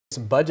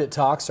Budget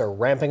talks are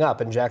ramping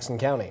up in Jackson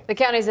County. The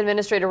county's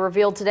administrator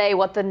revealed today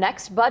what the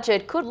next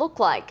budget could look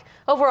like.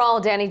 Overall,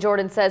 Danny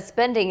Jordan says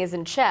spending is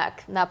in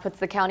check, and that puts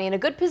the county in a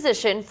good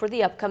position for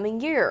the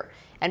upcoming year.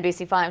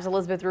 NBC5's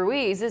Elizabeth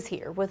Ruiz is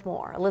here with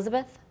more.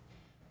 Elizabeth?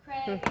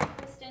 Craig,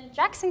 Kristen,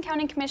 Jackson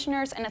County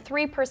Commissioners and a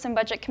 3-person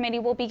budget committee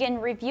will begin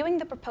reviewing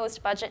the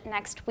proposed budget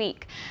next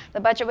week. The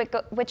budget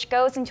which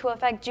goes into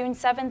effect June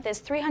 7th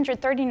is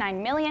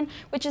 $339 million,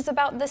 which is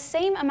about the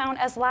same amount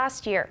as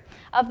last year.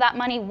 Of that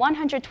money,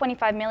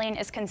 $125 million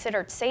is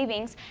considered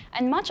savings,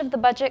 and much of the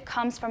budget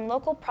comes from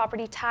local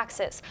property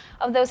taxes.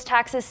 Of those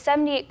taxes,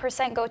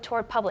 78% go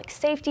toward public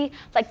safety,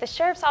 like the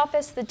Sheriff's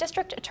Office, the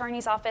District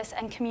Attorney's Office,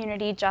 and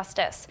Community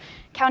Justice.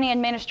 County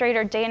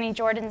Administrator Danny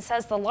Jordan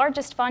says the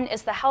largest fund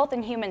is the Health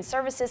and Human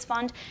Services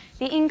Fund.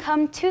 The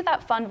income to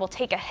that fund will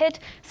take a hit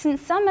since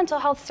some mental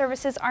health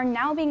services are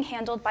now being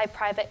handled by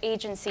private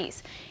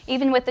agencies.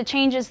 Even with the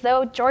changes,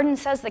 though, Jordan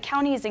says the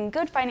county is in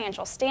good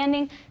financial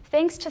standing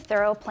thanks to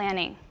thorough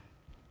planning.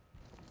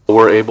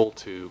 We're able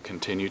to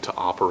continue to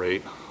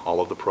operate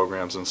all of the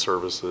programs and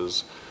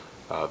services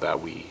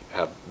that we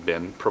have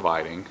been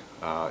providing,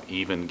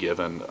 even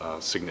given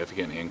a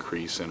significant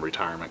increase in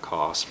retirement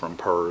costs from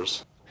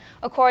PERS.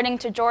 According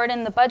to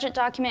Jordan, the budget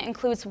document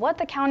includes what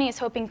the county is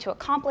hoping to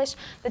accomplish,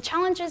 the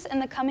challenges in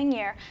the coming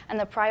year, and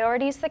the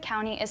priorities the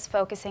county is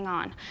focusing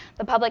on.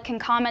 The public can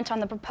comment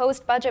on the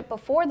proposed budget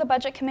before the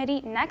Budget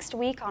Committee next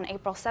week on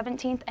April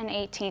 17th and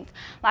 18th.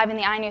 Live in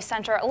the iNews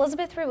Center,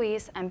 Elizabeth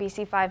Ruiz,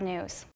 NBC5 News.